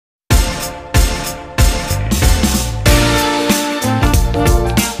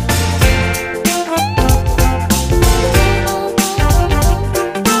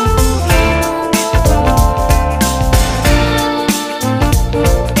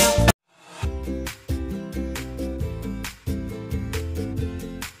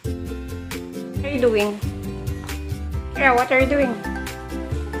doing? Kira, what are you doing?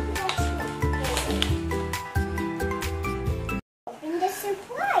 Open the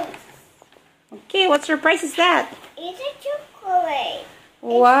surprise. Okay, what surprise is that? It's a chocolate.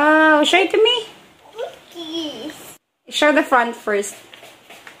 Wow, show it to me. Cookies. Show the front first.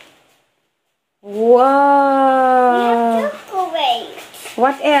 We Wow. have chocolate.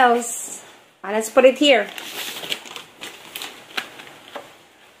 What else? Let's put it here.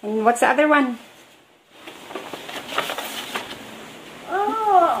 And what's the other one?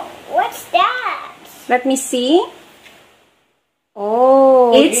 Oh, what's that? Let me see.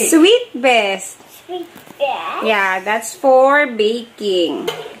 Oh, it's Sweet Best. Sweet bag. Yeah, that's for baking.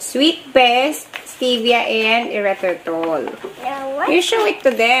 Sweet Best, stevia, and erythritol. Now what? You show it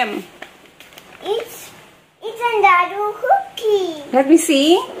to them. It's another cookie. Let me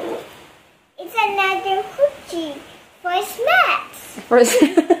see. It's another cookie for snacks. First,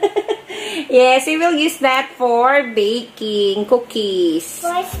 yes, we will use that for baking cookies.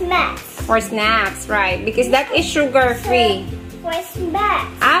 For snacks. For snacks, right? Because that is sugar-free. For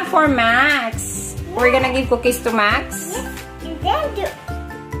snacks. Ah, for Max. We're gonna give cookies to Max. Yes. And then do.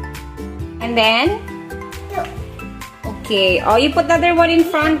 And then? Do. Okay. Oh, you put the other one in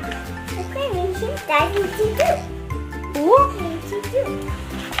front. Okay, that's what you do. Ooh. That's what you do.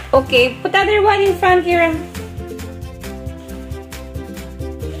 Okay, put the other one in front here.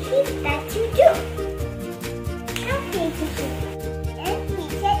 That you do. Okay, and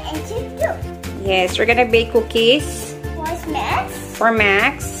pizza and you do. Yes, we're gonna bake cookies For snacks. for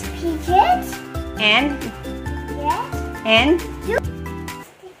Max. Peaches. And Yes. do.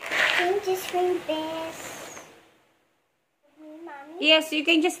 Can you just ring this? Mommy. Yes, you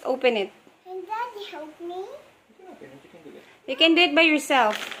can just open it. Can Daddy help me? You can do it by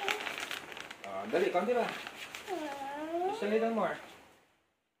yourself. Dali, konti lang. Aww. Just a little more.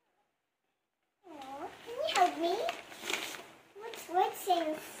 Can you help me? What's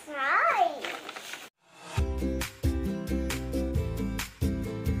inside?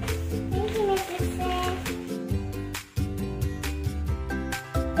 Thank you, Mrs. Seth.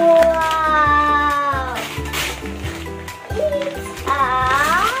 Wow!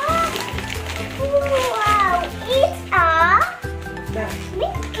 It's a That.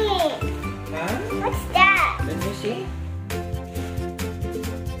 Mickey. Huh? What's that? Let me see.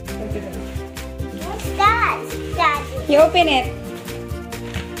 What's that, Daddy? You open it.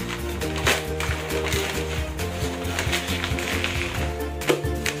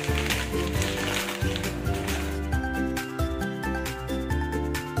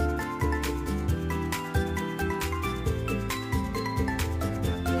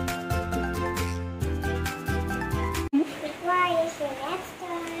 Goodbye, see you next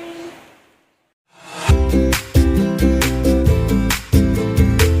time.